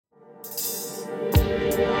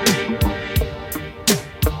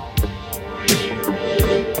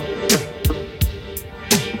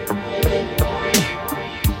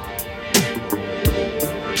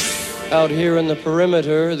Out here in the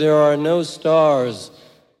perimeter, there are no stars.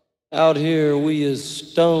 Out here, we is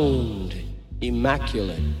stoned,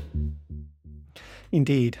 immaculate.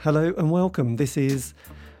 Indeed. Hello and welcome. This is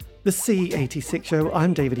the C86 show.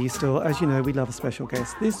 I'm David Eastaugh. As you know, we love a special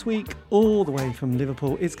guest. This week, all the way from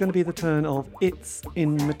Liverpool, it's going to be the turn of It's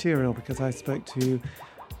in Material, because I spoke to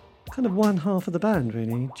kind of one half of the band,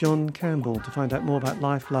 really, John Campbell, to find out more about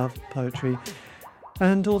life, love, poetry,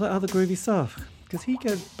 and all that other groovy stuff. Because he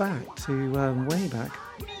goes back to way back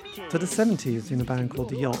to the 70s in a band called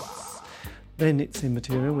The Yachts. Then It's in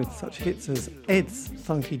Material with such hits as Ed's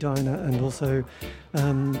Funky Diner and also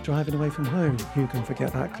Driving Away from Home. Who can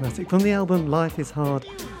forget that classic? From the album Life is Hard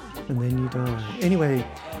and Then You Die. Anyway,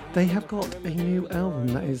 they have got a new album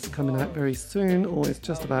that is coming out very soon, or it's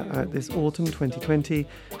just about out this autumn 2020,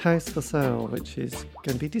 House for Sale, which is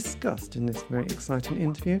going to be discussed in this very exciting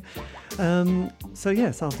interview. So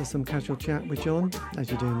yes, after some casual chat with John,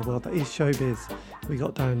 as you do in the world that is showbiz, we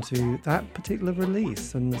got down to that particular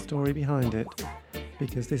release and the story behind it,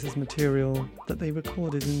 because this is material that they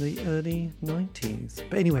recorded in the early 90s.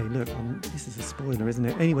 But anyway, look, this is a spoiler, isn't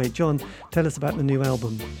it? Anyway, John, tell us about the new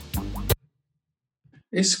album.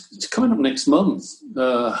 It's coming up next month,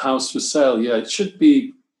 House for Sale. Yeah, it should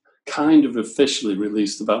be kind of officially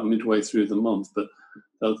released about midway through the month, but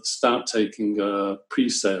they'll start taking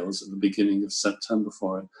pre-sales at the beginning of September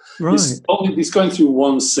for it. Right. It's going through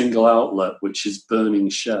one single outlet, which is Burning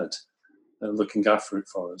Shed, looking after it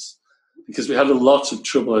for us. Because we had a lot of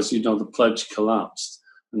trouble, as you know, the pledge collapsed.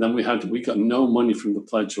 And then we got no money from the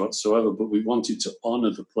pledge whatsoever, but we wanted to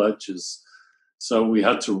honour the pledges. So we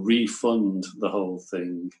had to refund the whole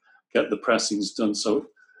thing, get the pressings done. So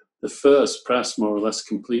the first press more or less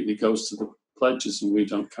completely goes to the pledges, and we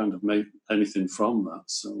don't kind of make anything from that.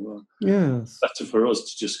 So yes, better for us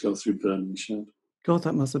to just go through Burning Shed. God,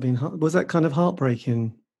 that must have been was that kind of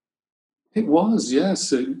heartbreaking? It was,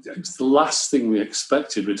 yes. It's the last thing we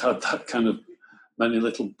expected. We'd had that kind of many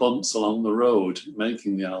little bumps along the road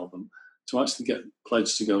making the album. To actually get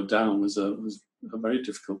pledge to go down was a very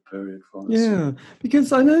difficult period for us. Yeah,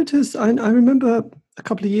 because I noticed, I remember a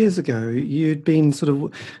couple of years ago, you'd been sort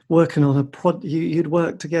of working on you'd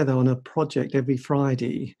worked together on a project every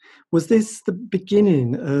Friday. Was this the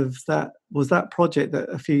beginning of that? Was that project that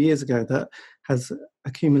a few years ago that has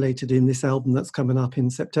accumulated in this album that's coming up in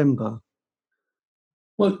September?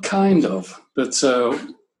 Well, kind of. But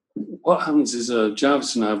what happens is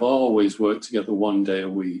Jarvis and I have always worked together one day a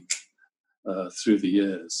week through the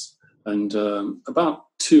years. And about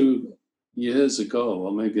 2 years ago,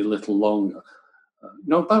 or maybe a little longer,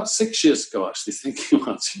 about 6 years ago, actually, thinking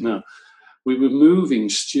about it now, we were moving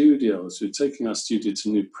studios. We were taking our studio to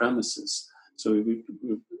new premises. So we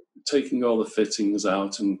were taking all the fittings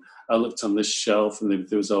out, and I looked on this shelf, and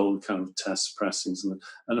there was old kind of test pressings, and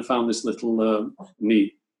I found this little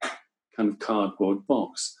neat kind of cardboard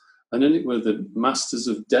box. And in it were the masters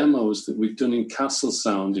of demos that we'd done in Castle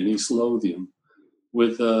Sound in East Lothian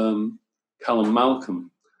with Callum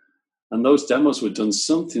Malcolm. And those demos were done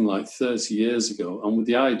something like 30 years ago. And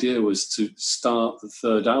the idea was to start the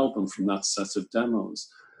third album from that set of demos.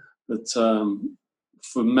 But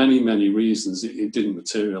for many, many reasons, it didn't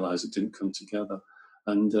materialise, it didn't come together.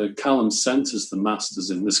 And Callum sent us the masters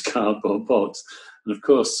in this cardboard box. And of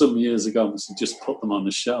course, some years ago, we just put them on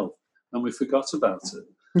the shelf and we forgot about it.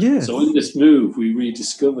 Yes. So in this move, we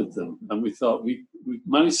rediscovered them, and we thought we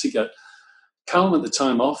managed to get... Callum at the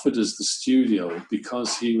time offered us the studio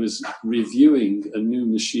because he was reviewing a new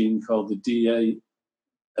machine called the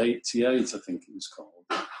DA88, I think it was called.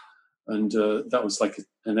 And that was like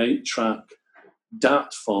an 8-track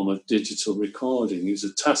DAT form of digital recording. It was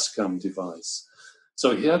a Tascam device.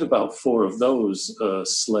 So he had about 4 of those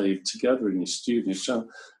slaved together in his studio.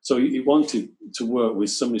 So he wanted to work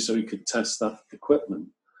with somebody so he could test that equipment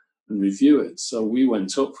and review it. So we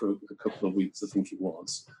went up for a couple of weeks, I think it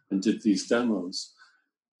was, and did these demos.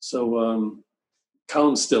 So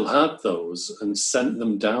Callum still had those and sent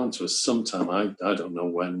them down to us sometime, I don't know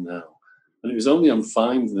when now. And it was only on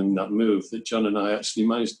finding them, that move, that John and I actually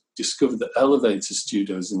managed to discover the Elevator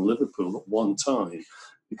Studios in Liverpool at one time,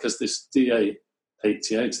 because this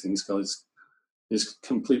DA88 thing is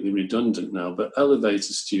completely redundant now, but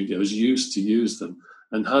Elevator Studios used to use them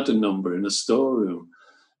and had a number in a storeroom.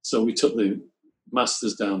 So we took the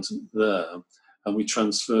masters down to there and we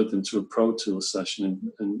transferred them to a Pro Tools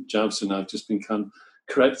session. And Jarvis and I have just been kind of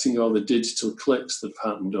correcting all the digital clicks that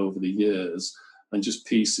have happened over the years and just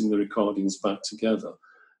piecing the recordings back together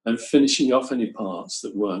and finishing off any parts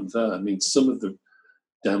that weren't there. I mean, some of the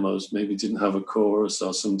demos maybe didn't have a chorus,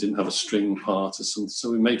 or some didn't have a string part or something. So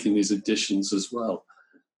we're making these additions as well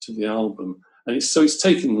to the album. And it's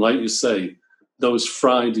taken, like you say, those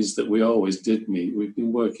Fridays that we always did meet. We've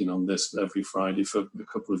been working on this every Friday for a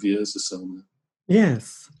couple of years or so now.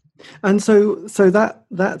 Yes. And so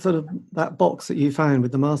that sort of that box that you found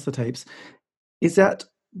with the master tapes, is that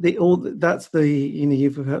that's the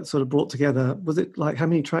you've sort of brought together? Was it like, how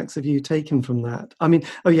many tracks have you taken from that? I mean,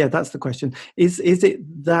 oh yeah, that's the question. Is it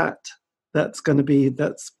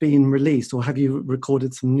that's been released, or have you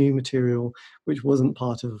recorded some new material which wasn't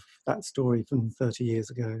part of that story from 30 years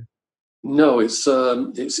ago? No, it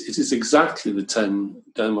is exactly the 10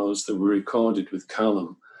 demos that were recorded with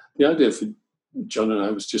Callum. The idea for John and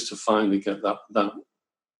I was just to finally get that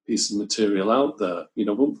piece of material out there,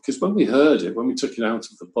 because when we heard it, when we took it out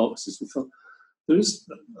of the boxes, we thought there is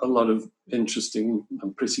a lot of interesting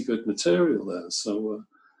and pretty good material there.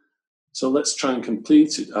 So let's try and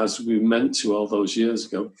complete it as we meant to all those years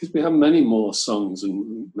ago, because we have many more songs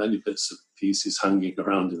and many bits of pieces hanging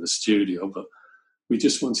around in the studio, but we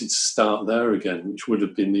just wanted to start there again, which would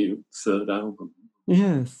have been the third album.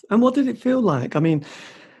 Yes. And what did it feel like? I mean,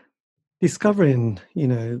 discovering,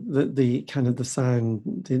 the kind of the sound,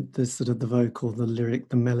 the sort of the vocal, the lyric,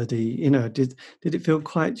 the melody, did it feel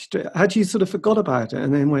quite, had you sort of forgot about it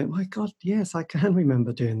and then went, my God, yes, I can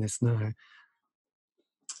remember doing this now?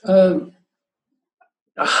 I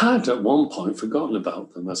had at one point forgotten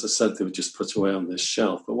about them. As I said, they were just put away on this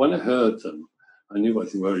shelf. But when I heard them, I knew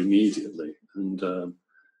what they were immediately. And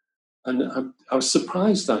I was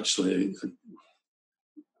surprised, actually.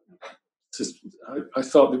 I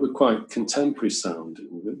thought they were quite contemporary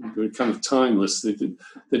sounding. They were kind of timeless. They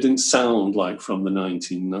didn't sound like from the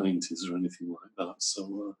 1990s or anything like that.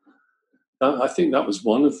 So I think that was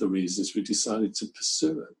one of the reasons we decided to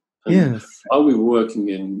pursue it. And yes. While we were working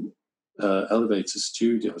in Elevator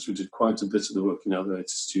Studios, we did quite a bit of the work in Elevator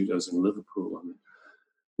Studios in Liverpool. I mean,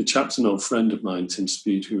 the chap's an old friend of mine, Tim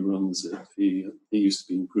Speed, who runs it. He used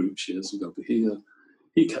to be in groups years ago, but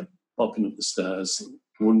he kept popping up the stairs,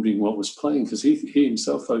 wondering what was playing, because he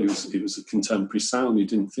himself thought it was a contemporary sound. He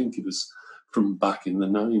didn't think it was from back in the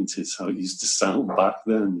 90s, how it used to sound back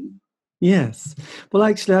then. Yes. Well,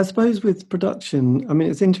 actually, I suppose with production, I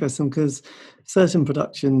mean, it's interesting because certain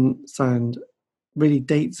production sound really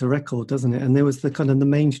dates a record, doesn't it? And there was the kind of the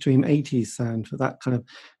mainstream 80s sound for that kind of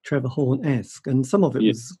Trevor Horn-esque, and some of it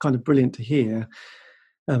was kind of brilliant to hear,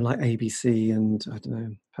 like ABC and, I don't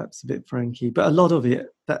know, perhaps a bit Frankie, but a lot of it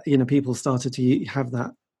that, people started to have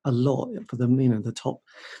that a lot for them, the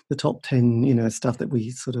top 10, stuff that we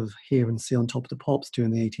sort of hear and see on Top of the Pops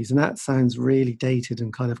during the 80s. And that sounds really dated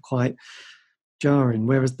and kind of quite jarring.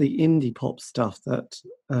 Whereas the indie pop stuff that,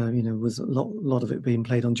 was a lot of it being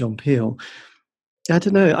played on John Peel, I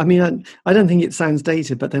don't know. I mean, I don't think it sounds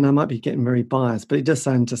dated, but then I might be getting very biased. But it does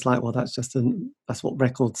sound just like, well, that's what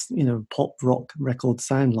records, pop rock records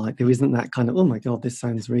sound like. There isn't that kind of, oh my God, this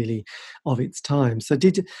sounds really of its time. So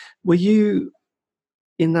were you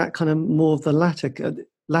in that kind of more of the latter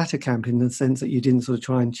camp, in the sense that you didn't sort of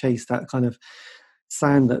try and chase that kind of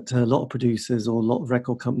sound that a lot of producers or a lot of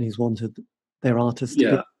record companies wanted their artists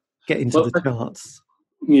to get into the charts?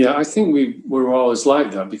 Yeah, I think we were always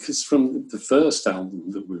like that, because from the first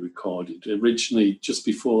album that we recorded, originally, just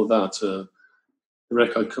before that, the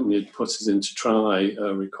record company had put us in to try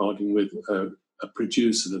recording with a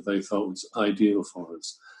producer that they thought was ideal for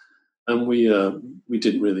us. And we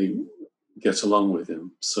didn't really get along with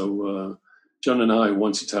him. So John and I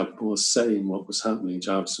wanted to have more say in what was happening,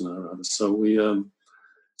 Jarvis and I rather.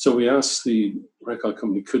 So we asked the record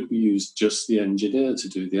company, could we use just the engineer to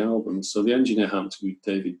do the album? So the engineer happened to be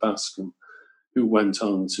David Bascom, who went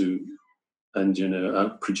on to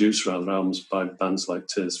produce albums by bands like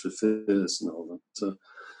Tears for Fears and all that.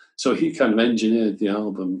 So he kind of engineered the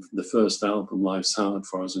album, the first album, Life's Hard,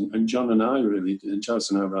 for us. And John and I Jarvis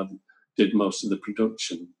and I rather did most of the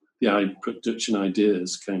production. The production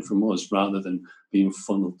ideas came from us rather than being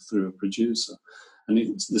funneled through a producer. And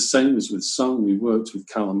it's the same as with Song. We worked with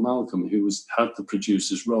Callum Malcolm, who had the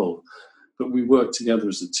producer's role, but we worked together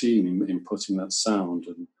as a team in putting that sound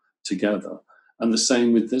together. And the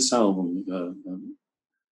same with this album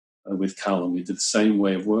with Callum. We did the same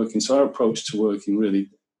way of working. So our approach to working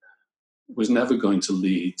really was never going to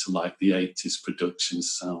lead to like the 80s production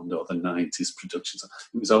sound or the 90s production sound.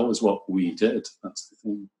 It was always what we did. That's the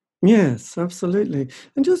thing. Yes, absolutely.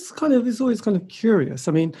 And just kind of, it's always kind of curious.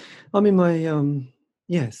 I mean, I'm in my,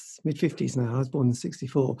 mid-50s now. I was born in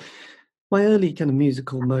 64. My early kind of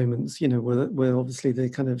musical moments, were obviously the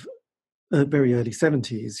kind of very early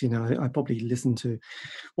 70s. I probably listened to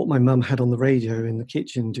what my mum had on the radio in the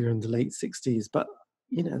kitchen during the late 60s. But,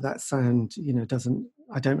 that sound,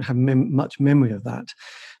 I don't have much memory of that.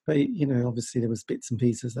 But, obviously there was bits and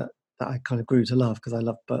pieces that that I kind of grew to love, because I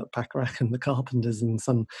love Burt Bacharach and the Carpenters and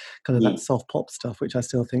some kind of Yeah. that soft pop stuff, which I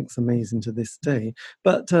still think is amazing to this day.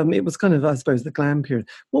 But it was kind of, I suppose, the glam period.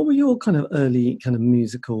 What were your kind of early kind of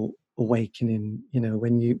musical awakening,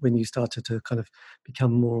 when you started to kind of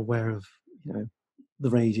become more aware of, the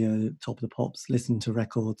radio, Top of the Pops, listen to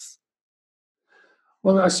records?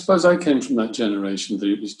 Well, I suppose I came from that generation that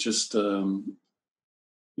it was just, the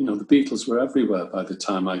Beatles were everywhere by the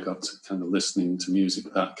time I got to kind of listening to music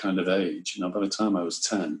at that kind of age. By the time I was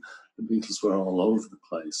 10, the Beatles were all over the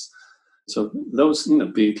place. So those,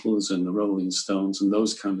 Beatles and the Rolling Stones and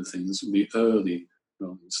those kind of things, the early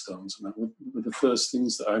Rolling Stones, and that were the first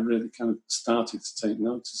things that I really kind of started to take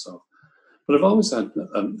notice of. But I've always had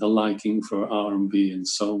a liking for R&B and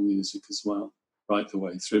soul music as well, right the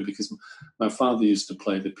way through, because my father used to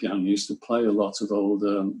play the piano, used to play a lot of old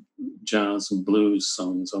jazz and blues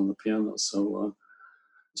songs on the piano. So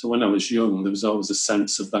when I was young, there was always a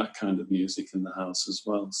sense of that kind of music in the house as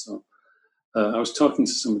well. So I was talking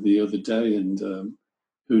to somebody the other day and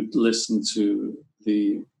who'd listened to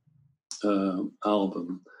the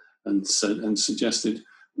album and suggested,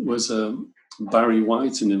 was Barry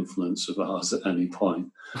White an influence of ours at any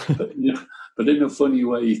point? But but in a funny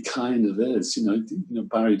way, he kind of is.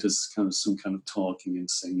 Barry does kind of some kind of talking and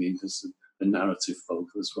singing, does the narrative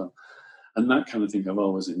vocal as well, and that kind of thing I've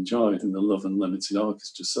always enjoyed. And the Love Unlimited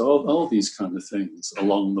Orchestra. So all these kind of things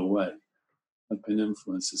along the way have been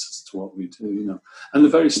influences as to what we do. And the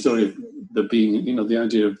very story of the being, the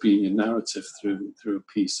idea of being a narrative through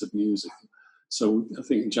a piece of music. So I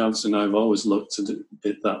think Jazz and I have always looked at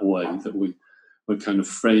it that way, that we're kind of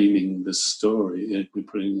framing the story, we're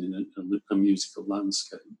putting in a musical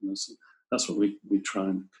landscape. So that's what we try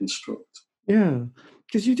and construct. Yeah,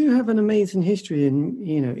 because you do have an amazing history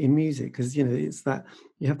in music, because it's that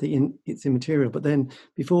you have it's immaterial, but then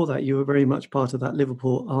before that you were very much part of that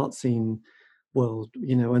Liverpool art scene world,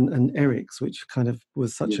 and Eric's, which kind of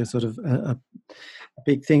was such a sort of a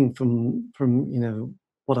big thing from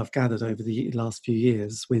what I've gathered over the last few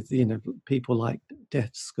years, with people like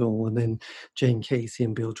Deaf School and then Jane Casey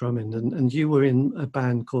and Bill Drummond, and you were in a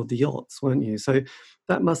band called the Yachts, weren't you? So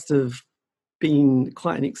that must have been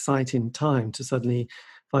quite an exciting time to suddenly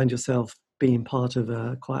find yourself being part of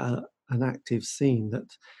an active scene that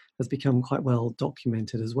has become quite well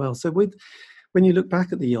documented as well. So when you look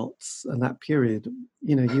back at the Yachts and that period,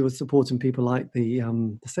 you were supporting people like the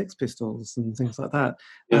Sex Pistols and things like that.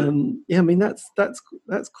 Yeah. I mean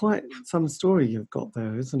that's quite some story you've got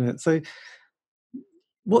there, isn't it? So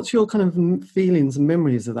what's your kind of feelings and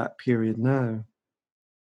memories of that period now?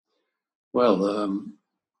 Well,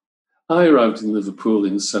 I arrived in Liverpool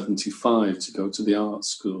in 1975 to go to the art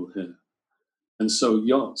school here. And so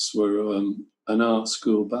Yachts were an art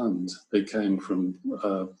school band. They came from,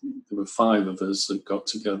 there were 5 of us that got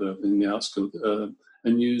together in the art school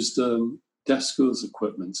and used Deaf School's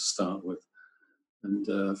equipment to start with.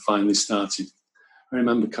 And finally started, I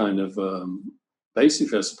remember kind of,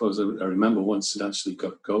 basically I suppose I remember once it actually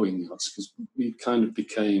got going, Yachts, because we kind of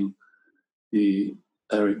became the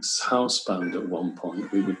Eric's house band at one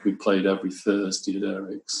point. We played every Thursday at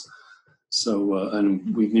Eric's. So,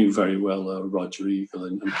 and we knew very well Roger Eagle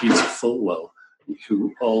and Peter Fulwell,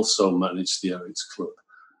 who also managed the Eric's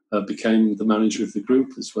Club, became the manager of the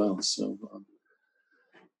group as well. So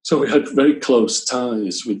we had very close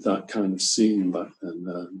ties with that kind of scene back then.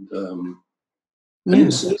 And it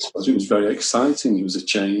was very exciting. It was a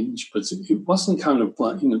change, but it wasn't kind of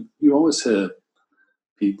like, you always hear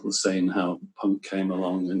people saying how punk came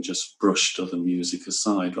along and just brushed other music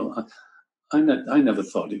aside. Well, I never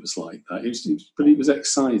thought it was like that. But it was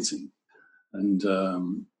exciting, and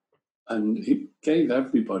it gave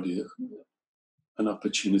everybody an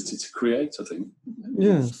opportunity to create, I think.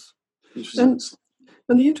 Yes. And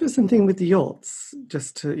the interesting thing with the Yachts,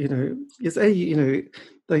 just to is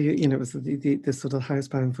though it was the sort of house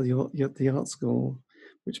band for the art school,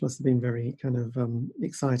 which must have been very kind of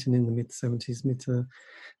exciting in the mid to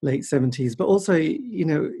late 70s. But also,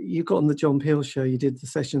 you got on the John Peel show, you did the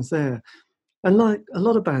sessions there. And like a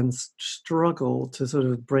lot of bands struggle to sort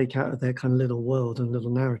of break out of their kind of little world and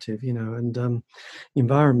little narrative, and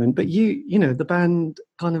environment. But the band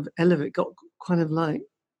kind of got kind of like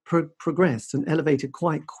progressed and elevated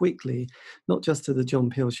quite quickly, not just to the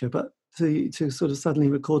John Peel show, but to sort of suddenly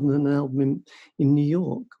recording an album in New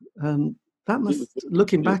York. That must,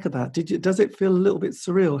 looking back at that, does it feel a little bit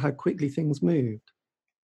surreal how quickly things moved?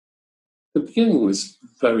 The beginning was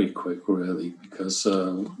very quick, really, because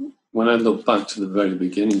when I look back to the very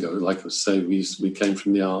beginning, like I was saying, we came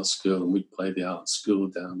from the art school and we'd play the art school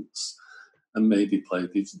dance and maybe play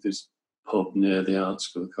these pub near the art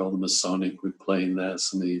school called the Masonic. We'd play in there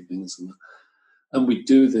some evenings, and we'd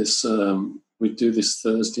do this. We'd do this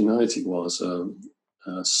Thursday night. It was a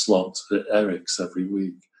slot at Eric's every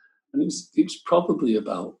week, and it was probably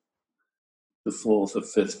about the fourth or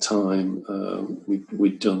fifth time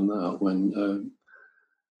we'd done that when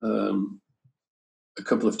a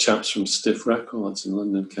couple of chaps from Stiff Records in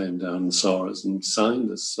London came down and saw us and signed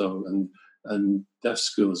us. So and Deaf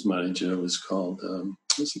School's manager was called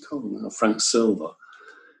what's he called now? Frank Silver.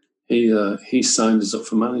 He signed us up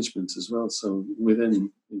for management as well. So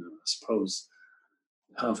within I suppose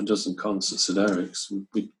half a dozen concerts at Eric's,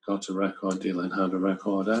 we got a record deal and had a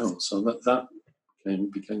record out. So that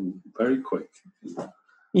became very quick.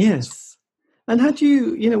 Yes. And had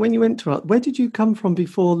you, when you went to art, where did you come from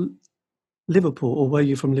before Liverpool, or were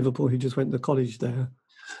you from Liverpool who just went to college there?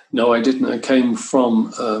 No, I didn't. I came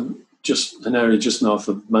from just an area just north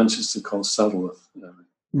of Manchester called Saddleworth.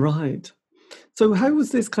 Right. So how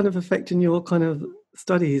was this kind of affecting your kind of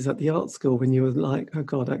studies at the art school when you were like, oh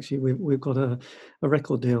God, actually we've got a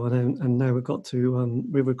record deal and now we've got to,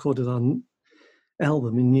 we recorded our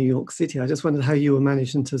album in New York City. I just wondered how you were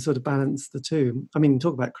managing to sort of balance the two. I mean,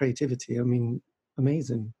 talk about creativity. I mean,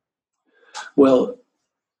 amazing. Well,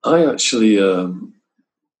 I actually, the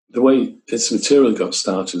way It's Material got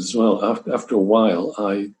started as well, after a while,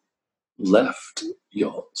 I left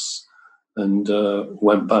Yachts and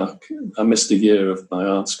went back. I missed a year of my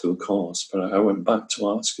art school course, but I went back to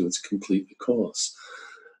art school to complete the course.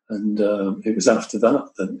 And it was after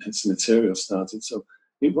that It's Material started. So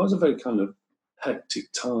it was a very kind of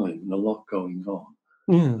hectic time and a lot going on.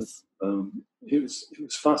 Yes. But, it was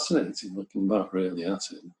fascinating looking back really at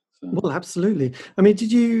it. Well, absolutely. I mean,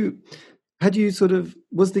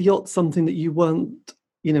 was the Yacht something that you weren't,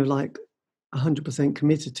 like 100%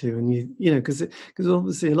 committed to? And because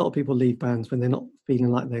obviously a lot of people leave bands when they're not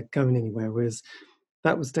feeling like they're going anywhere, whereas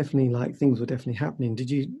that was definitely like things were definitely happening.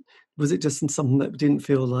 Was it just something that didn't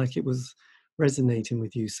feel like it was resonating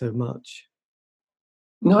with you so much?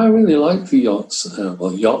 No, I really like the Yachts.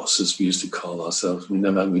 Yachts, as we used to call ourselves. We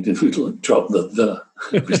didn't drop the.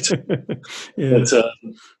 Yeah.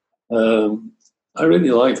 But I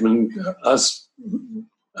really like them, and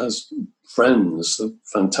as friends, they're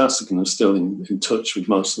fantastic, and I'm still in touch with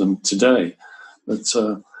most of them today. But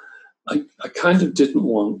I kind of didn't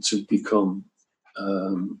want to become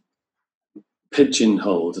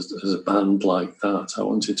pigeonholed as a band like that. I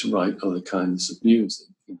wanted to write other kinds of music,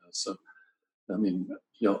 So, I mean,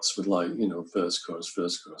 Yachts would like, first chorus,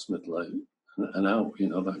 middle eight, and out,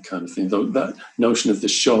 that kind of thing. Though that notion of the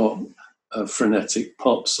short, frenetic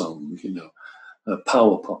pop song,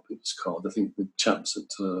 power pop it was called. I think the chaps at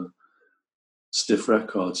Stiff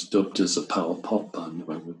Records dubbed us a power pop band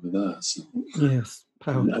when we were there. So. Yes,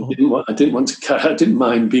 power pop. I didn't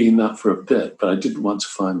mind being that for a bit, but I didn't want to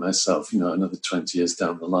find myself, another 20 years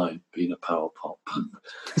down the line being a power pop band.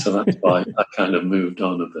 So that's why I kind of moved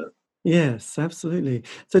on a bit. Yes, absolutely.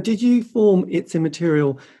 So did you form It's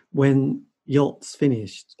Immaterial when Yachts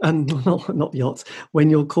finished? And not Yachts, when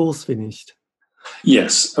your course finished?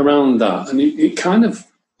 Yes, around that. And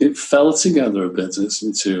it fell together a bit, It's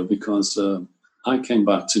Material, because I came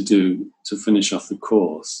back to finish off the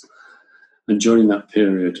course. And during that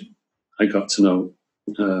period, I got to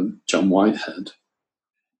know John Whitehead.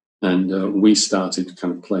 And we started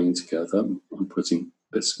kind of playing together and putting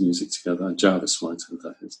bits of music together. Jarvis Whitehead,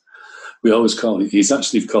 that is. We always he's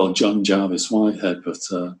actually called John Jarvis Whitehead, but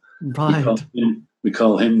right. we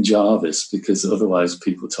call him Jarvis because otherwise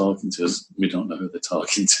people talking to us, we don't know who they're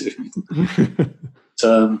talking to.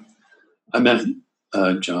 But, I met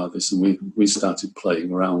Jarvis and we started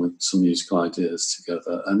playing around with some musical ideas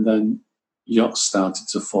together, and then Yachts started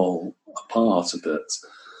to fall apart a bit.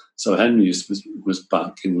 So Henry was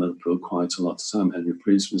back in Liverpool quite a lot of time, Henry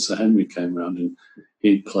Priestman. So Henry came around and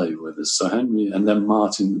he'd play with us. So Henry, and then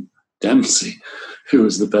Martin Dempsey, who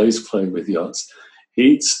was the bass player with Yachts,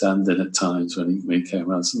 he'd stand in at times when he came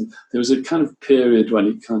around. So there was a kind of period when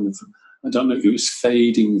it kind of, I don't know, it was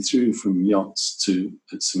fading through from Yachts to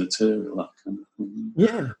It's Material, that kind of thing.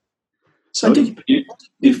 Yeah. So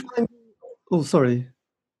oh, sorry.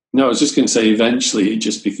 No, I was just going to say eventually it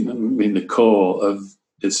just became, the core of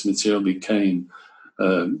It's Material became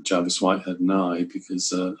Jarvis Whitehead and I,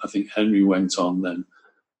 because I think Henry went on then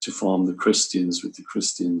to form the Christians with the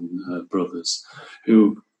Christian brothers,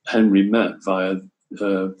 who Henry met via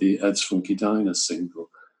the Ed's Funky Diner single.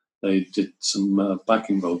 They did some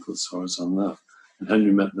backing vocals for us on that, and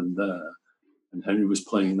Henry met them there, and Henry was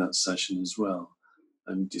playing that session as well,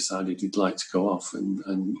 and decided he'd like to go off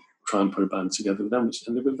and try and put a band together with them,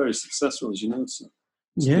 and they were very successful, as you know. So.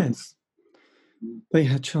 Yes. They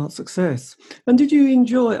had chart success. And did you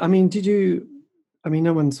enjoy,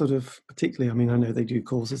 no one sort of particularly, I know they do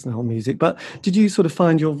courses now on music, but did you sort of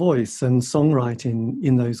find your voice and songwriting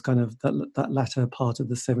in those kind of, that latter part of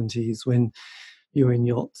the 70s when you were in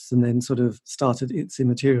Yachts and then sort of started It's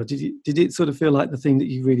Immaterial? Did it sort of feel like the thing that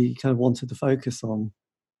you really kind of wanted to focus on?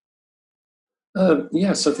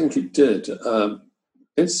 Yes, I think it did.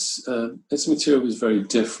 Its material was very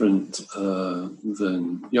different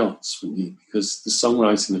than Yachts for me, because the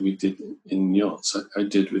songwriting that we did in Yachts, I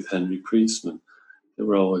did with Henry Priestman. They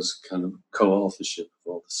were always kind of co-authorship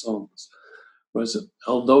of all the songs. Whereas,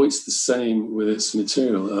 although it's the same with Its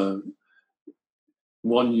Material,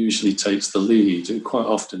 one usually takes the lead, and quite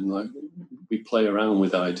often, like, we play around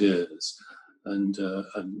with ideas and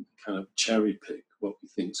kind of cherry pick what we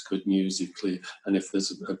think is good musically, and if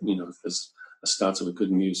there's a start of a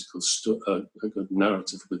good musical, a good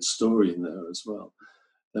narrative, a good story in there as well,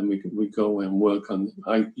 then we go and work on.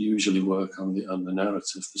 I usually work on the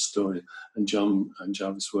narrative, the story, and John and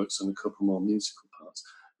Jarvis works on a couple more musical parts.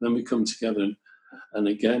 And then we come together and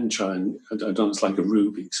again try and, I don't know, it's like a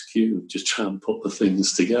Rubik's Cube, just try and put the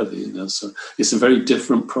things together, So it's a very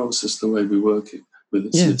different process the way we work it with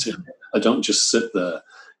its material. I don't just sit there,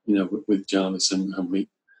 with Jarvis and we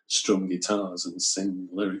strum guitars and sing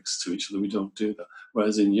lyrics to each other. We don't do that.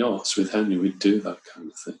 Whereas in Yachts with Henry, we do that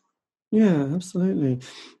kind of thing. Yeah, absolutely.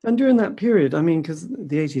 And during that period, because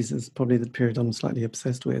the 80s is probably the period I'm slightly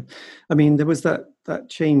obsessed with. There was that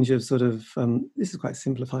change of sort of, this is quite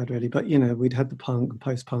simplified really, but, we'd had the punk and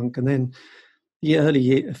post-punk, and then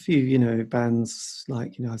a few, bands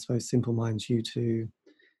like, I suppose Simple Minds, U2,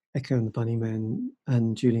 Echo and the Bunnymen,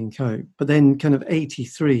 and Julian Cope. But then kind of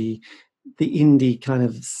 83, the indie kind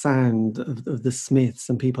of sound of the Smiths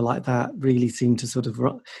and people like that really seemed to sort of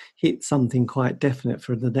hit something quite definite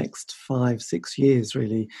for the next 5-6 years,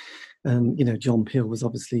 really. John Peel was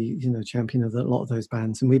obviously, champion of a lot of those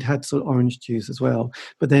bands, and we'd had sort of Orange Juice as well.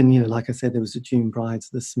 But then, like I said, there was the June Brides,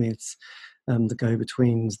 the Smiths, the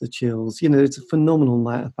Go-Betweens, the Chills. It's a phenomenal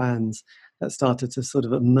amount of bands that started to sort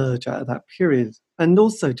of emerge out of that period. And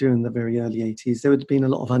also during the very early 80s, there had been a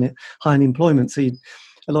lot of high unemployment. So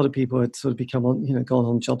a lot of people had sort of gone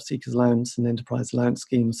on job seekers allowance and enterprise allowance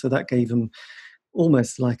schemes. So that gave them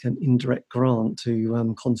almost like an indirect grant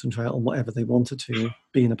to concentrate on whatever they wanted to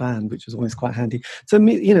be in a band, which was always quite handy. So,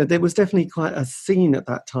 there was definitely quite a scene at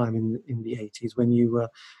that time in the 80s when you were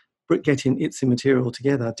getting It's Immaterial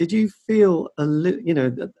together. Did you feel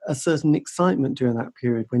a certain excitement during that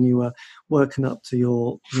period when you were working up to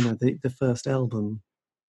your, the first album?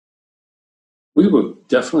 We were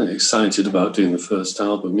definitely excited about doing the first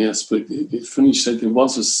album, yes. But it's funny you said there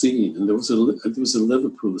was a scene, and there was a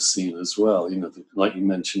Liverpool scene as well. Like you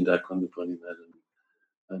mentioned, Echo and the Bunnymen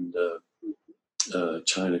and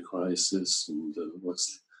China Crisis and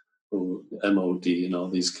MOD and all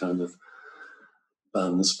these kind of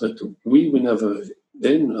bands. But we were never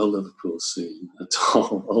in a Liverpool scene at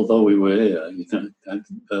all. Although we were here,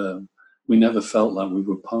 we never felt like we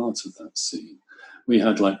were part of that scene. We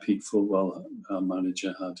had, like Pete Fulwell, our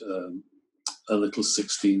manager, had a little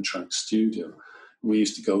 16-track studio. We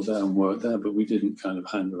used to go there and work there, but we didn't kind of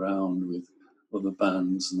hang around with other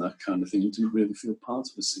bands and that kind of thing. You didn't really feel part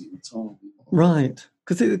of the scene at all. Right.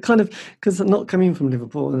 Because not coming from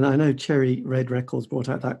Liverpool, and I know Cherry Red Records brought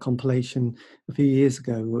out that compilation a few years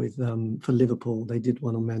ago with for Liverpool. They did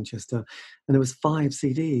one on Manchester, and there was 5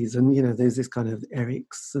 CDs, and there's this kind of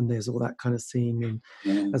Eric's, and there's all that kind of scene,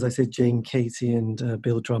 and as I said, Jane Casey and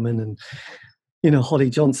Bill Drummond, and Holly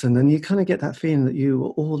Johnson, and you kind of get that feeling that you were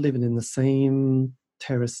all living in the same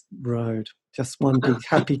terraced road. Just one big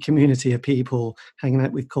happy community of people hanging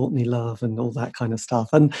out with Courtney Love and all that kind of stuff.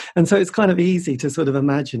 And so it's kind of easy to sort of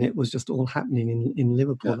imagine it was just all happening in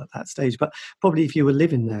Liverpool at that stage. But probably if you were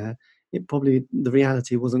living there, the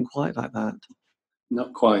reality wasn't quite like that.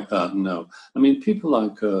 Not quite that, no. People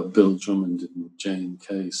like Bill Drummond and Jane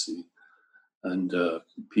Casey and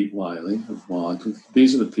Pete Wiley of Wild,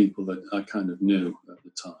 these are the people that I kind of knew at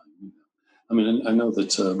the time. I know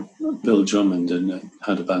that Bill Drummond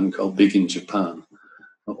had a band called Big in Japan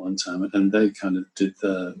at one time, and they kind of did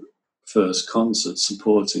their first concert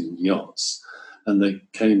supporting Yachts, and they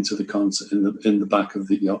came to the concert in the back of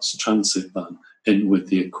the Yachts transit van, in with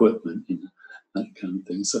the equipment, that kind of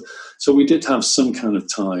thing. So we did have some kind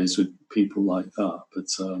of ties with people like that, but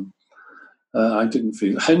I didn't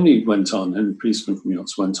feel. Henry Priestman from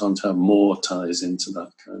Yachts went on to have more ties into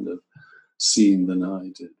that kind of scene than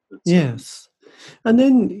I did. But, yes. And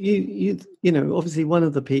then you obviously one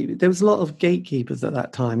of the people, there was a lot of gatekeepers at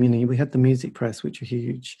that time. We had the music press, which were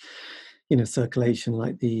huge. circulation,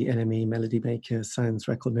 like the NME Melody Maker, Sounds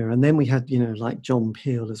Record Mirror, and then we had like John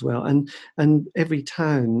Peel as well, and every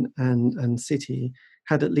town and city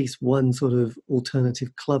had at least one sort of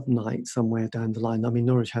alternative club night somewhere down the line. I mean,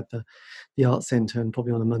 Norwich had the Art Centre, and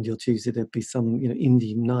probably on a Monday or Tuesday there'd be some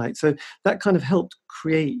indie night. So that kind of helped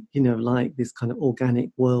create like this kind of organic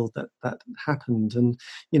world that happened. And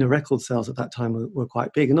record sales at that time were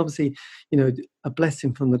quite big, and obviously a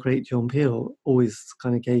blessing from the great John Peel always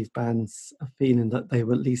kind of gave bands a feeling that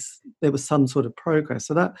there was some sort of progress.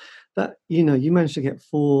 So that you managed to get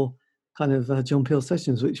 4 kind of John Peel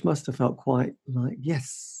sessions, which must have felt quite like,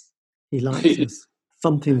 yes, he likes us.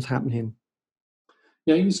 Something's happening.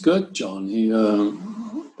 Yeah, he was good, John. He,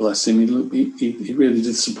 bless him, he really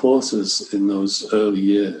did support us in those early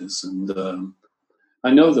years. And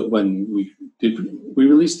I know that when we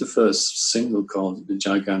released the first single called The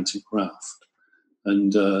Gigantic Raft.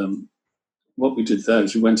 And what we did there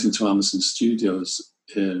is we went into Amazon Studios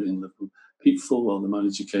here in Liverpool. Pete Fullwell, the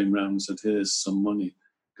manager, came round and said, here's some money.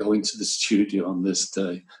 Go into the studio on this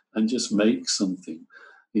day and just make something.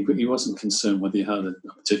 He wasn't concerned whether he had a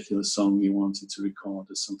particular song he wanted to record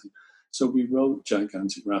or something. So we wrote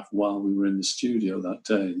Gigantic Raft while we were in the studio that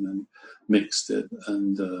day, and then mixed it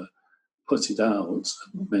and put it out,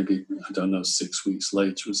 maybe, 6 weeks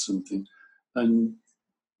later or something. And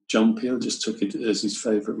John Peel just took it as his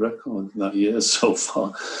favourite record that year so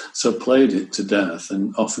far. So played it to death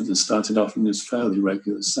and started offering us fairly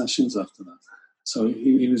regular sessions after that. So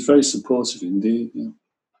he was very supportive indeed. Yeah.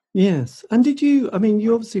 Yes. And you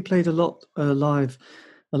obviously played a lot live,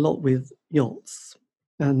 a lot with Yachts.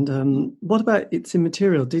 And what about It's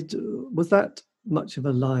Immaterial? Was that much of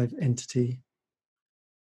a live entity?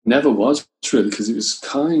 Never was, really, because it was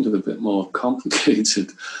kind of a bit more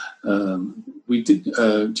complicated. We did,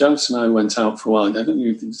 Jarvis and I went out for a while. I don't know,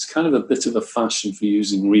 it's kind of a bit of a fashion for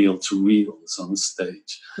using reel-to-reels on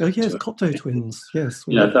stage. Oh, yes, Cocteau Twins, yes.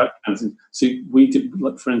 Yeah, that kind of thing. See, we did,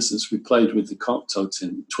 like, for instance, we played with the Cocteau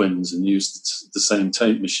Twins and used the same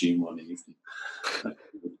tape machine one evening.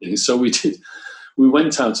 So we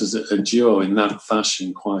went out as a duo in that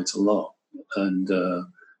fashion quite a lot. And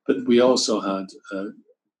but we also had a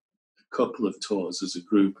couple of tours as a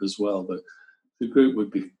group as well, but the group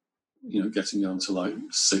would be getting on to like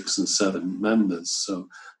 6 and 7 members, so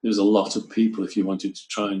there's a lot of people. If you wanted to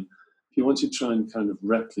try and kind of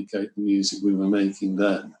replicate the music we were making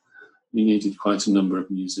then, you needed quite a number of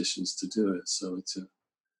musicians to do it, so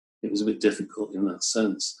it was a bit difficult in that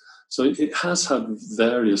sense. So it has had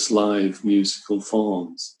various live musical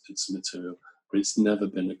forms, It's Material, but it's never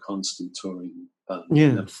been a constant touring band.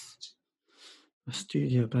 Yes. A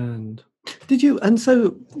studio band. Did you? And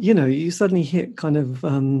so, you suddenly hit kind of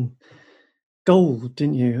gold,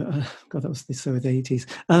 didn't you? God, that was so the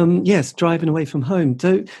 80s. Yes, Driving Away from Home.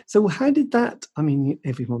 So how did that, I mean,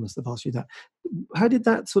 everyone must have asked you that. How did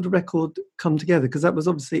that sort of record come together? Because that was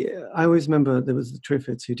obviously, I always remember there was the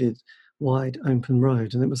Triffids who did Wide Open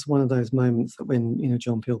Road. And it was one of those moments that when,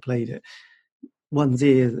 John Peel played it, one's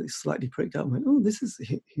ear slightly pricked up and went, oh,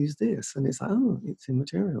 who's this? And it's like, oh, It's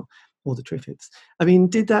Immaterial, or the Triffids. I mean,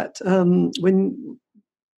 did that,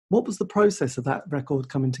 what was the process of that record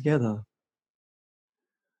coming together?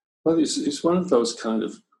 Well, it's one of those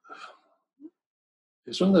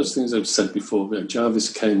it's one of those things I've said before.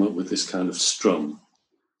 Jarvis came up with this kind of strum,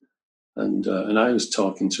 and I was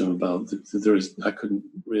talking to him about I couldn't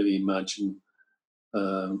really imagine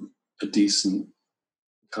a decent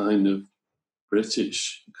kind of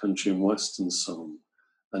British country and western song,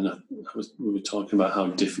 and we were talking about how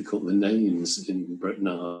difficult the names in Britain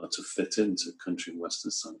are to fit into country and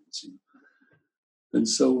western songs. And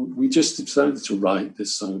so we just decided to write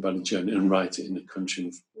this song about a journey and write it in a country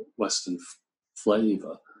and western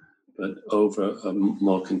flavour, but over a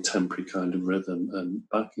more contemporary kind of rhythm and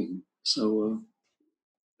backing. So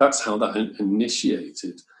that's how that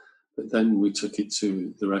initiated. But then we took it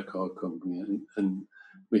to the record company, and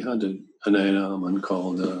we had an A&R man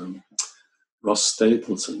called Ross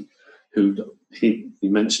Stapleton, who he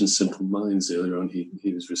mentioned Simple Minds earlier on.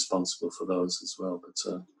 He was responsible for those as well,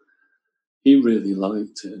 but he really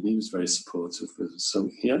liked it and he was very supportive of it. So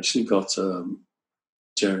he actually got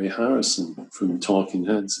Jerry Harrison from Talking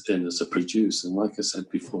Heads in as a producer. And like I said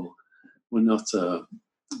before, we're not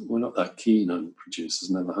that keen on producers,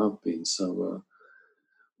 never have been. So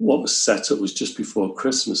what was set up was just before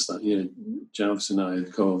Christmas that year. Jarvis and I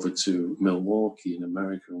had go over to Milwaukee in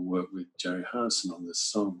America and work with Jerry Harrison on this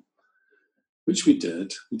song, which we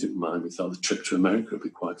did. We didn't mind. We thought the trip to America would be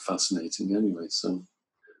quite fascinating anyway. So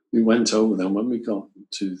we went over there. When we got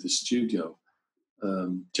to the studio,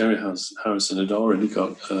 Jerry Harrison had already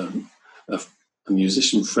got a a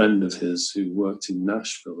musician friend of his who worked in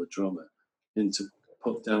Nashville, a drummer, in to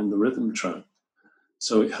put down the rhythm track.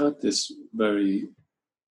 So it had this very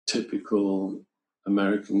typical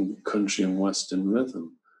American country and Western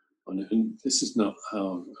rhythm on it. And this is not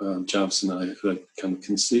how Javs and I had kind of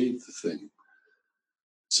conceived the thing.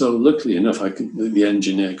 So luckily enough, the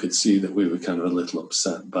engineer could see that we were kind of a little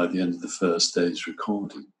upset by the end of the first day's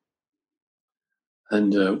recording.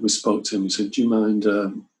 And we spoke to him. We said, do you mind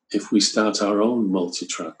if we start our own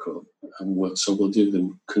multi-track up? And so we'll do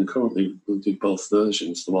them concurrently. We'll do both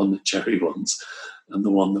versions, the one that Jerry wants and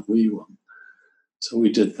the one that we want. So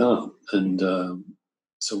we did that. And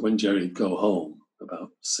so when Jerry'd go home,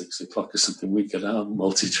 about 6 o'clock or something, we'd get our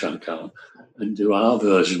multi-track out and do our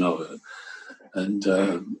version of it. And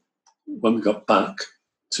when we got back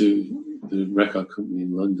to the record company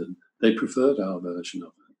in London, they preferred our version of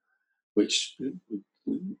it, which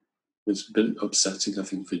was a bit upsetting, I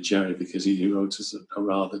think, for Jerry, because he wrote us a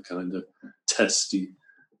rather kind of testy,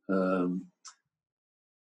 you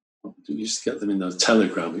used to get them in a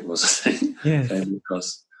telegram, it was, I think, Yes. came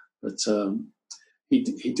across. But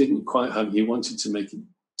he didn't quite have, he wanted to make it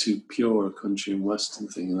too pure a country and Western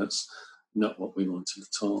thing, and that's not what we wanted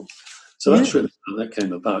at all. So that's really how that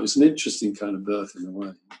came about. It's an interesting kind of birth in a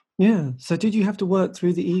way. Yeah. So did you have to work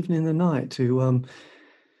through the evening and the night to?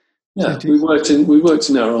 We worked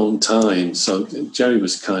in our own time. So Jerry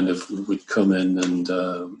was would come in and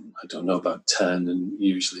I don't know, about 10, and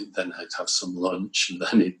usually then I'd have some lunch, and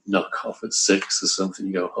then he'd knock off at 6 or something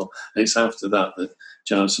and go home. And it's after that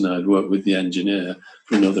Javs and I had worked with the engineer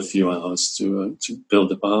for another few hours to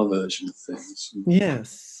build up our version of things.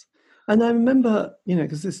 Yes. And I remember,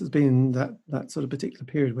 because this has been that sort of particular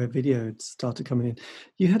period where video had started coming in,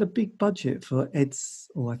 you had a big budget for Ed's,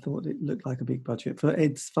 or I thought it looked like a big budget, for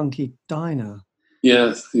Ed's Funky Diner.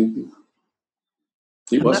 Yeah,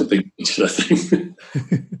 it was a big budget, I think.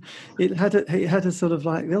 It had a sort of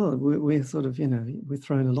like, we're sort of, we're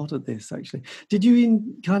throwing a lot at this, actually. How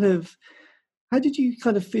did you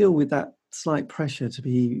kind of feel with that slight pressure to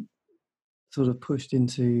be sort of pushed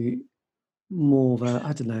into more of a,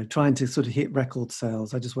 I don't know, trying to sort of hit record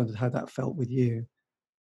sales? I just wondered how that felt with you.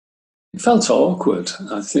 It felt awkward.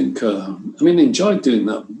 I think, I enjoyed doing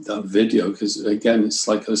that video because, again, it's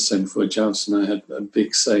like I was saying before, Javs and I had a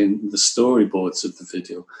big say in the storyboards of the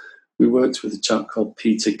video. We worked with a chap called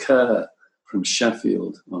Peter Kerr from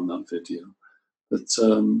Sheffield on that video. But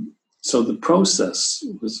so the process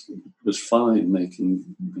was fine making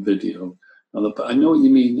the video. But I know what you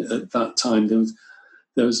mean. At that time,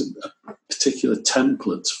 there was a particular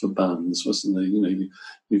template for bands, wasn't there?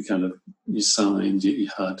 You signed, you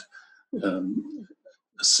had a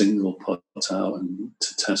single put out and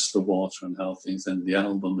to test the water and how things. Then the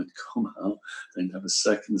album had come out, then you have a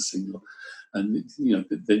second single, and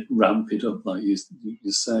they ramp it up like you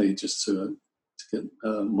say, just to get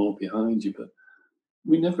more behind you. But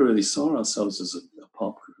we never really saw ourselves as a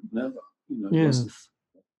pop group. Never. Yes.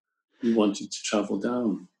 We wanted to travel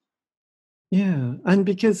down. Yeah, and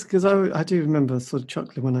because I do remember sort of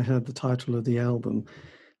chuckling when I heard the title of the album,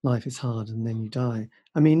 Life is Hard and Then You Die.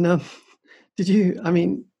 Did you,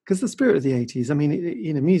 because the spirit of the 80s,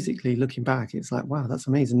 musically looking back, it's like, wow, that's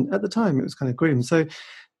amazing. At the time, it was kind of grim. So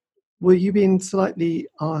were you being slightly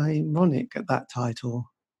ironic at that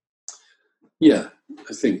title? Yeah,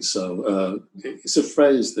 I think so. It's a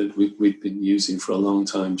phrase that we've been using for a long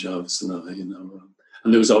time, Javs and I,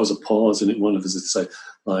 and there was always a pause in it. One of us would say,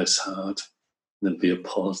 life's hard. And there'd be a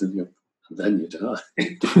pause, and then you die.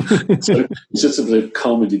 So it's just a bit of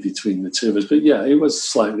comedy between the two of us. But yeah, it was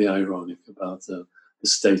slightly ironic about the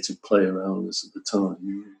state of play around us at the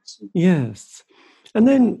time. So. Yes.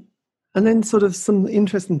 And then sort of some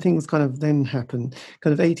interesting things kind of then happened.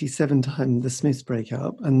 Kind of 87 time the Smiths break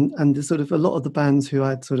up, and the sort of a lot of the bands who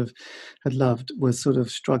I'd sort of had loved was sort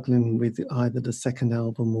of struggling with either the second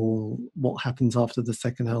album or what happens after the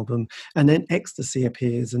second album. And then Ecstasy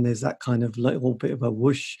appears, and there's that kind of little bit of a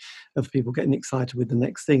whoosh of people getting excited with the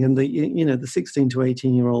next thing. And the 16 to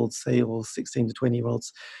 18-year-olds, say, or 16 to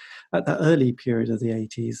 20-year-olds at that early period of the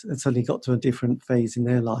 80s had suddenly got to a different phase in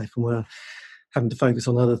their life and were having to focus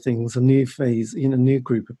on other things. A new phase, a new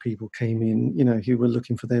group of people came in, who were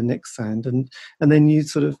looking for their next sound, and then you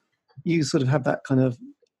sort of have that kind of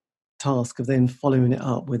task of then following it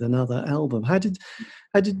up with another album. How did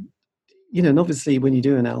and obviously when you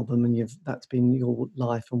do an album and that's been your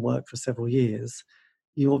life and work for several years,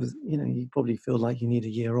 you obviously you probably feel like you need a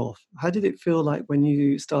year off. How did it feel like when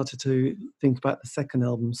you started to think about the second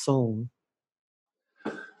album, Song?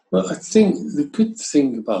 Well, I think the good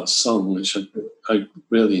thing about Song, which I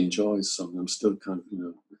really enjoy Song, I'm still kind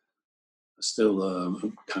of, still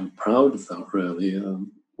kind of proud of that, really.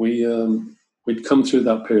 We'd come through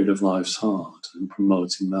that period of Life's Heart and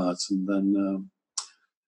promoting that, and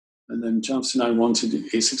then Javis and I wanted,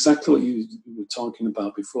 it's exactly what you were talking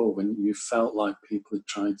about before, when you felt like people had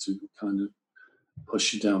tried to kind of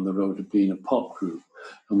push you down the road of being a pop group,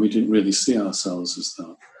 and we didn't really see ourselves as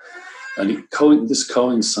that. And this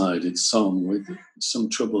coincided some with some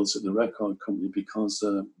troubles at the record company, because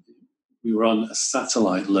we were on a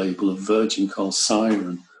satellite label of Virgin called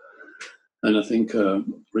Siren. And I think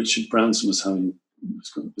Richard Branson was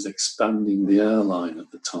expanding the airline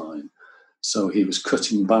at the time. So he was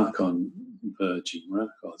cutting back on Virgin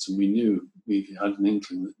Records. And we knew, we had an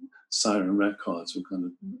inkling that Siren Records were going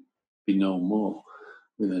to be no more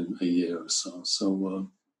within a year or so. So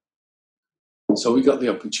we got the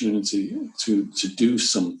opportunity to do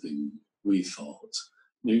something, we thought.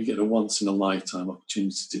 You get a once-in-a-lifetime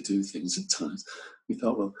opportunity to do things at times. We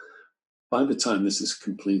thought, well, by the time this is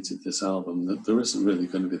completed, this album, that there isn't really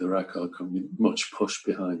going to be the record company much push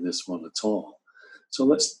behind this one at all. So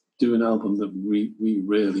let's do an album that we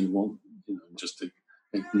really want, just to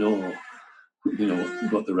ignore,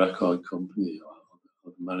 what the record company or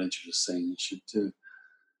the manager is saying you should do.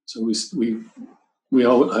 So I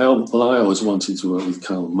always wanted to work with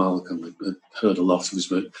Callum Malcolm. I'd heard a lot of his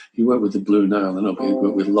work. He worked with the Blue Nile, and he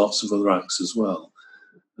worked with lots of other acts as well.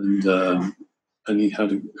 And he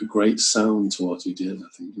had a great sound to what he did. I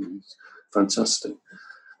think he was fantastic.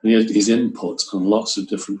 And he had his input on lots of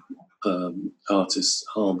different artists'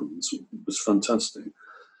 albums was fantastic.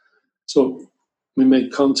 So we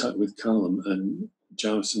made contact with Callum, and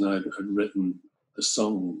Javis and I had written the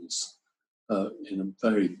songs in a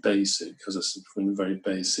very basic, as I said, in a very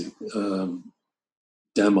basic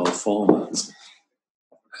demo format.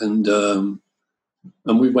 And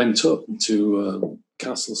we went up to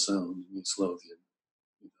Castle Sound in East Lothian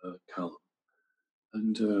with Callum.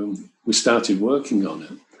 And we started working on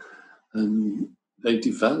it. And they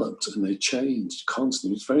developed and they changed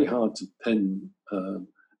constantly. It was very hard to pin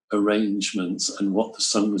arrangements and what the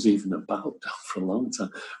song was even about for a long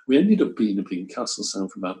time. We ended up being up in Castle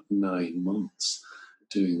Sound for about 9 months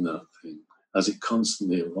doing that thing, as it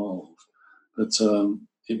constantly evolved. But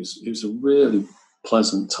it was a really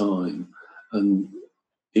pleasant time, and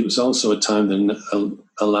it was also a time that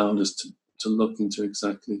allowed us to look into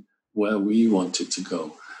exactly where we wanted to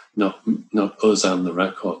go, not us and the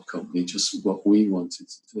record company, just what we wanted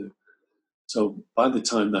to do. So by the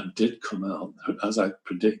time that did come out, as I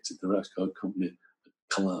predicted, the record company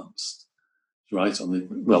collapsed, right on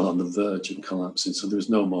the verge of collapsing. So there was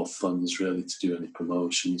no more funds really to do any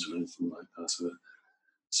promotions or anything like that.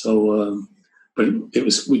 So, but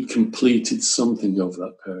we'd completed something over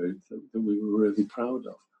that period that we were really proud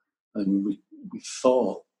of. And we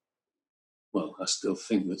thought, well, I still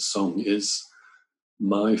think that Song is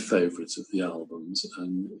my favourite of the albums.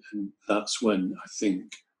 And that's when I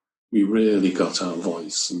think we really got our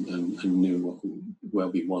voice and knew where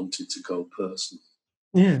we wanted to go personally.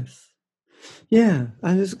 Yes. Yeah.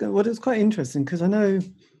 And it's quite interesting, because I know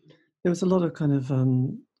there was a lot of kind of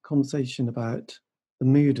conversation about the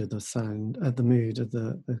mood of the sound, the mood of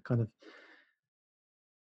the kind of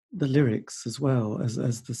the lyrics as well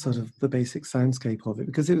as the sort of the basic soundscape of it,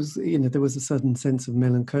 because it was, there was a certain sense of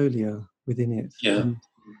melancholia within it. Yeah.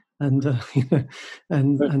 And a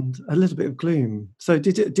little bit of gloom. So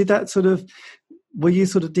did that sort of, were you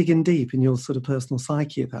sort of digging deep in your sort of personal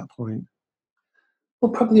psyche at that point?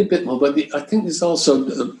 Well, probably a bit more, but I think there's also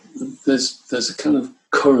there's a kind of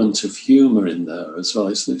current of humour in there as well.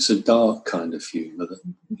 It's a dark kind of humour that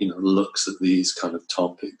looks at these kind of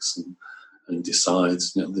topics and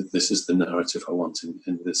decides that this is the narrative I want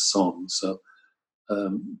in this song. So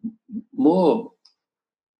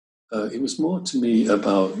it was more to me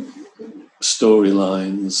about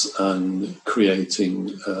storylines and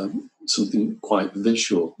creating something quite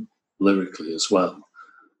visual lyrically as well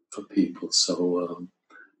for people. So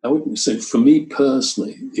I wouldn't say, for me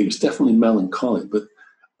personally, it was definitely melancholic, but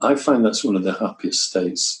I find that's one of the happiest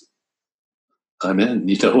states I'm in,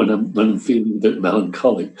 when I'm feeling a bit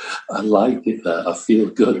melancholic. I like it there. I feel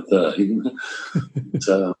good there. But,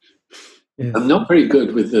 yes. I'm not very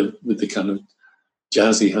good with the kind of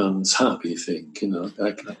jazzy hands happy thing.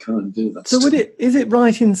 I can't do that. So is it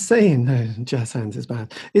right in saying, no, jazz hands is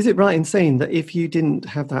bad. Is it right in saying that if you didn't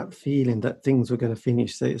have that feeling that things were going to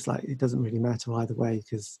finish, so it's like it doesn't really matter either way,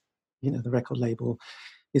 because the record label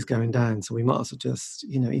is going down, so we might as well just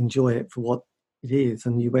enjoy it for what it is,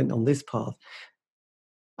 and you went on this path?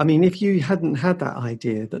 I mean, if you hadn't had that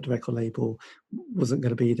idea that the record label wasn't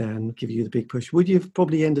going to be there and give you the big push, would you have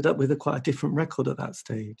probably ended up with quite a different record at that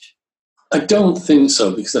stage? I don't think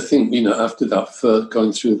so, because I think, after that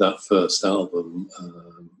going through that first album,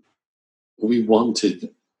 we wanted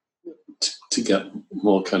to get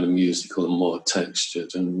more kind of musical and more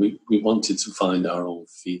textured, and we wanted to find our own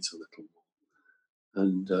feet a little more.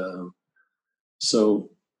 And so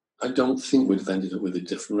I don't think we'd have ended up with a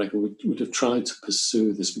different record. We'd have tried to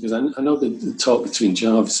pursue this, because I know the talk between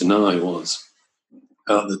Jarvis and I was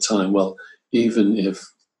at the time, well, even if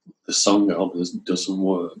the song album doesn't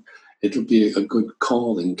work, it'll be a good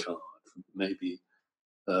calling card for maybe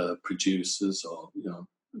producers or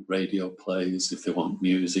radio plays if they want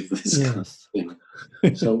music, this kind of thing.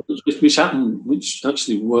 So which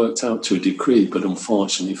actually worked out to a degree, but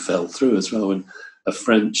unfortunately fell through as well. And a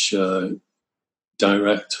French film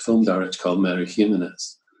director called Mary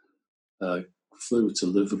Jimenez flew to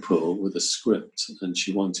Liverpool with a script, and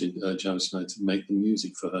she wanted Jarvis and I to make the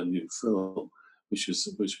music for her new film, which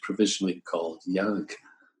was provisionally called Jag.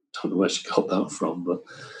 Don't know where she got that from, but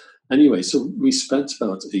anyway, so we spent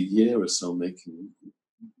about a year or so making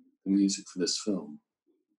the music for this film,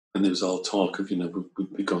 and there was all talk of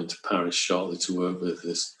we'd be going to Paris shortly to work with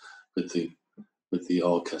the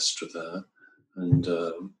orchestra there, and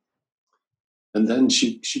then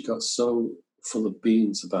she got so full of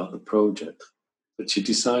beans about the project that she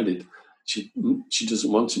decided she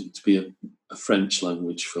doesn't want it to be a French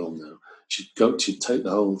language film now. She'd take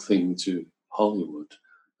the whole thing to Hollywood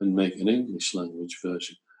and make an English language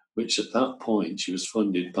version, which at that point she was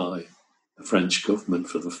funded by the French government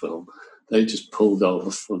for the film. They just pulled all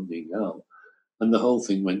the funding out, and the whole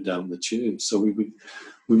thing went down the tube. So we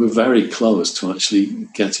were very close to actually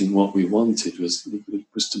getting what we wanted, was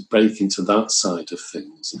to break into that side of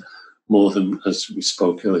things, more than, as we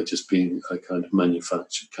spoke earlier, just being a kind of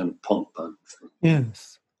manufactured kind of pop band thing.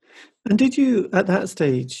 Yes. And did you, at that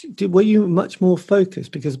stage, were you much more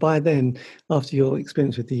focused? Because by then, after your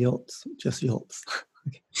experience with the yachts,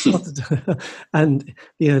 and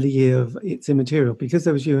the early year of It's Immaterial, because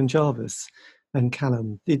there was you and Jarvis and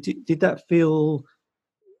Callum, did that feel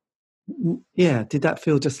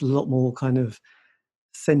just a lot more kind of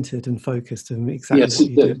centered and focused and exactly yes, what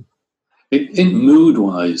you did? In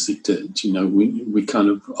mood-wise, it did. We kind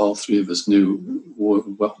of, all three of us knew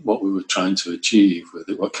what we were trying to achieve with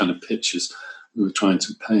it, what kind of pictures we were trying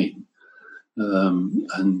to paint. And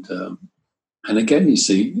again, you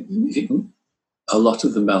see, a lot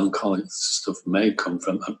of the melancholic stuff may come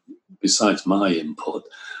from, besides my input,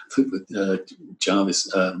 with Jarvis,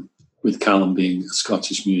 with Callum being a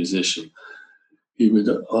Scottish musician, he would,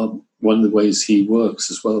 one of the ways he works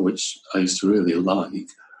as well, which I used to really like,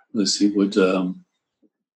 was he would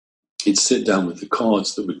he'd sit down with the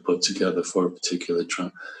chords that we'd put together for a particular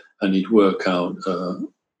track, and he'd work out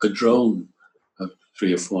a drone of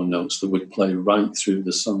 3 or 4 notes that would play right through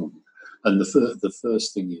the song. And the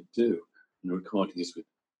first thing he'd do in the recording is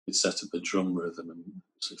we'd set up a drum rhythm,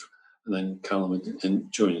 and then Callum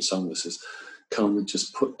would, during the song, Callum would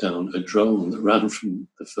just put down a drone that ran from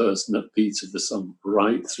the first beat of the song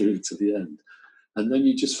right through to the end. And then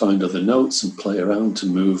you just find other notes and play around to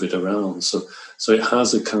move it around. So it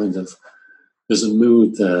has a kind of, there's a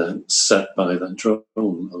mood there set by that drum. A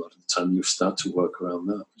lot of the time you start to work around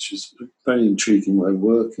that, which is a very intriguing way of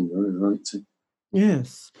working, very writing.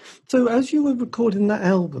 Yes. So as you were recording that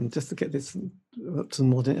album, just to get this up to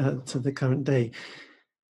modern, to the current day,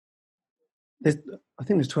 I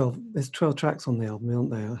think there's 12 tracks on the album,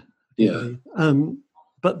 aren't there? Yeah.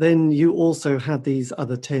 But then you also had these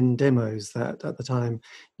other 10 demos that at the time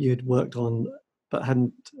you had worked on but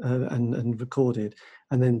hadn't and recorded,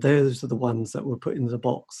 and then those are the ones that were put in the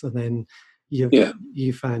box, and then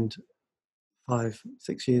you found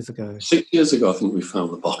 5-6 years ago. 6 years ago, I think we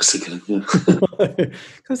found the box again. Yeah.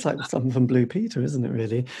 It's like something from Blue Peter, isn't it?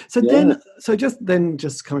 Really. So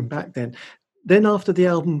just coming back then after the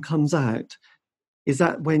album comes out, is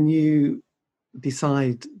that when you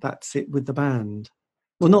decide that's it with the band?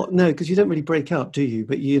 Well, because you don't really break up, do you?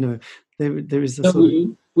 But there is a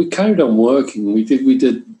we carried on working. We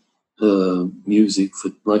did music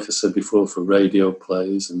for, like I said before, for radio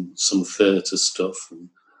plays and some theatre stuff and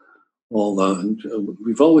all that. And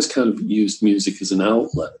we've always kind of used music as an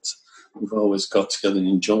outlet. We've always got together and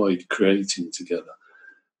enjoyed creating together.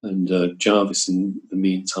 And Jarvis, in the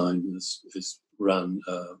meantime, has ran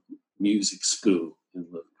a music school in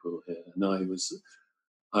Liverpool here, and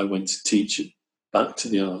I went to teach it. Back to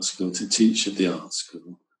the art school to teach at the art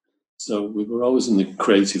school. So we were always in the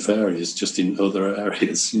creative areas, just in other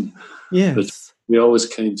areas. Yes. But we always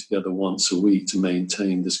came together once a week to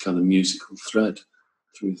maintain this kind of musical thread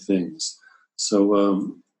through things.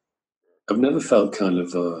 So I've never felt kind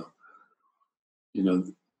of,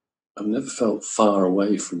 I've never felt far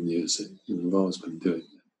away from music. I've always been doing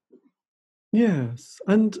it. Yes,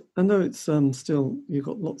 and I know it's still, you've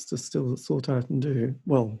got lots to still sort out and do.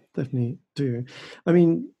 Well, definitely do. I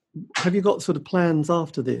mean, have you got sort of plans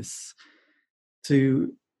after this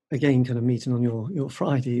to, again, kind of meeting on your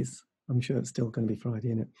Fridays? I'm sure it's still going to be Friday,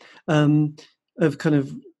 isn't it? Of kind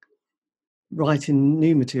of writing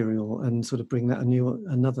new material and sort of bring that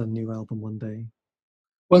another new album one day.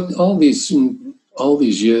 Well, all these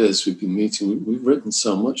years we've been meeting, we've written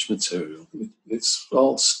so much material. It's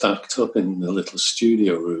all stacked up in the little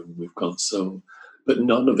studio room we've got. But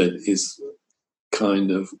none of it is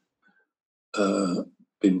kind of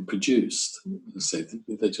been produced. Say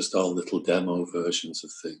they're just all little demo versions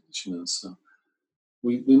of things, So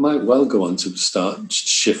we might well go on to start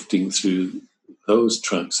shifting through those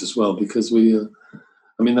tracks as well, because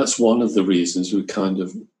that's one of the reasons we kind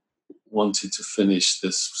of wanted to finish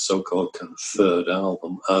this so-called kind of third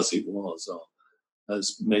album as it was, or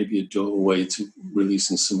as maybe a doorway to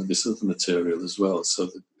releasing some of this other material as well, so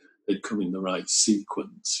that they'd come in the right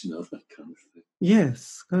sequence, that kind of thing.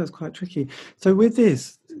 Yes, that's quite tricky. So with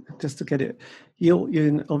this, just to get it,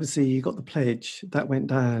 you obviously you got the pledge that went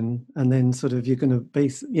down, and then sort of you're going to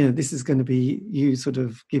base, this is going to be you sort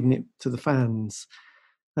of giving it to the fans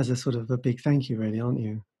as a sort of a big thank you, really, aren't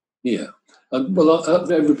you? Yeah.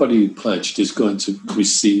 Well, everybody who pledged is going to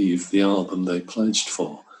receive the album they pledged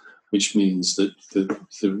for, which means that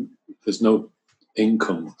there's no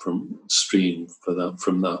income stream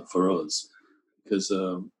from that for us, because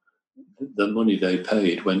the money they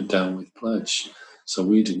paid went down with pledge, so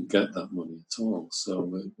we didn't get that money at all. So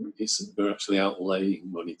we're actually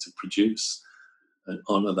outlaying money to produce and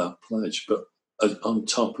honour that pledge. But on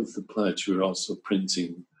top of the pledge, we're also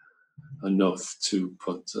printing enough to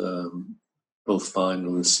put both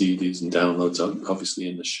vinyl and CDs and downloads obviously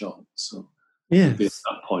in the shop. So yes, at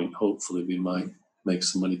that point, hopefully we might make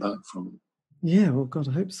some money back from it. Yeah, well, God,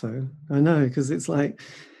 I hope so. I know, because it's like,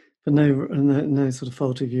 for no sort of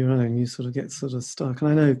fault of your own, you sort of get sort of stuck.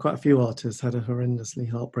 And I know quite a few artists had a horrendously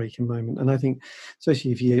heartbreaking moment. And I think,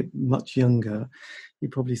 especially if you're much younger, you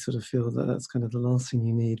probably sort of feel that that's kind of the last thing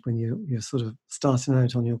you need when you're sort of starting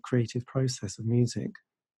out on your creative process of music.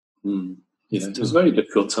 Yeah, it was a very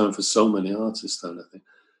difficult time for so many artists then, I think.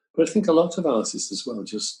 But I think a lot of artists as well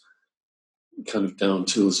just kind of down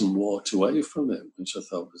tools and walked away from it, which I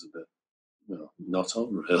thought was a bit, not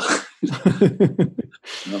on really.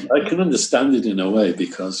 I can understand it in a way,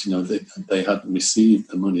 because they hadn't received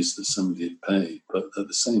the monies that somebody had paid, but at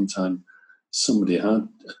the same time somebody had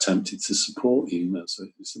attempted to support you, so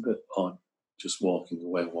it's a bit odd just walking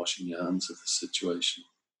away and washing your hands of the situation.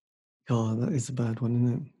 God, that is a bad one,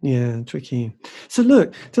 isn't it? Yeah, tricky. So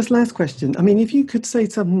look, just last question. I mean, if you could say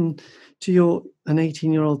something to an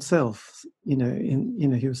 18-year-old self, who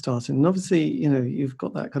was starting, and obviously, you've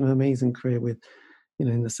got that kind of amazing career with,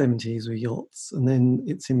 in the 70s with yachts, and then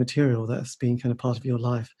it's in material that's been kind of part of your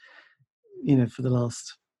life, for the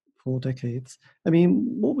last 4 decades. I mean,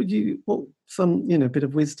 what some, bit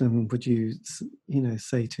of wisdom would you,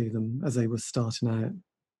 say to them as they were starting out?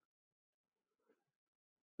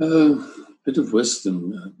 Bit of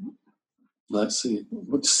wisdom, let's see,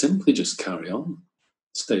 would simply just carry on,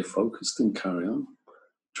 stay focused and carry on,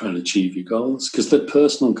 try and achieve your goals, because they're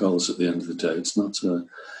personal goals at the end of the day. It's not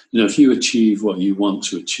if you achieve what you want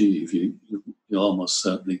to achieve, you'll almost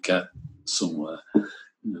certainly get somewhere,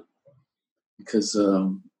 because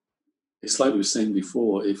it's like we were saying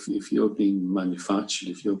before, if you're being manufactured,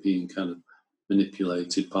 if you're being kind of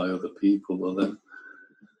manipulated by other people, well then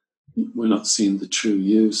we're not seeing the true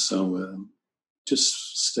you. So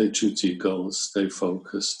just stay true to your goals, stay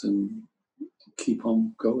focused, and keep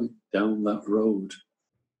on going down that road.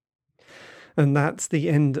 And that's the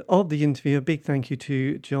end of the interview. A big thank you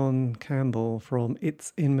to John Campbell from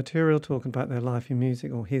It's in Material, talking about their life in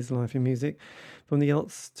music, or his life in music, from the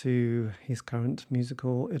yachts to his current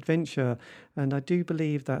musical adventure. And I do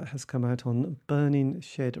believe that has come out on Burning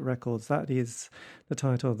Shed Records. That is the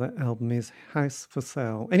title of that album, is House for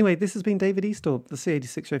Sale. Anyway, this has been David Eastaugh, the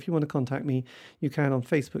C86 Show. If you want to contact me, you can on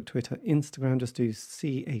Facebook, Twitter, Instagram. Just do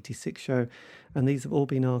C86 Show. And these have all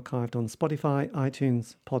been archived on Spotify,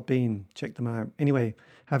 iTunes, Podbean. Check them out. Anyway,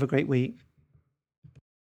 have a great week.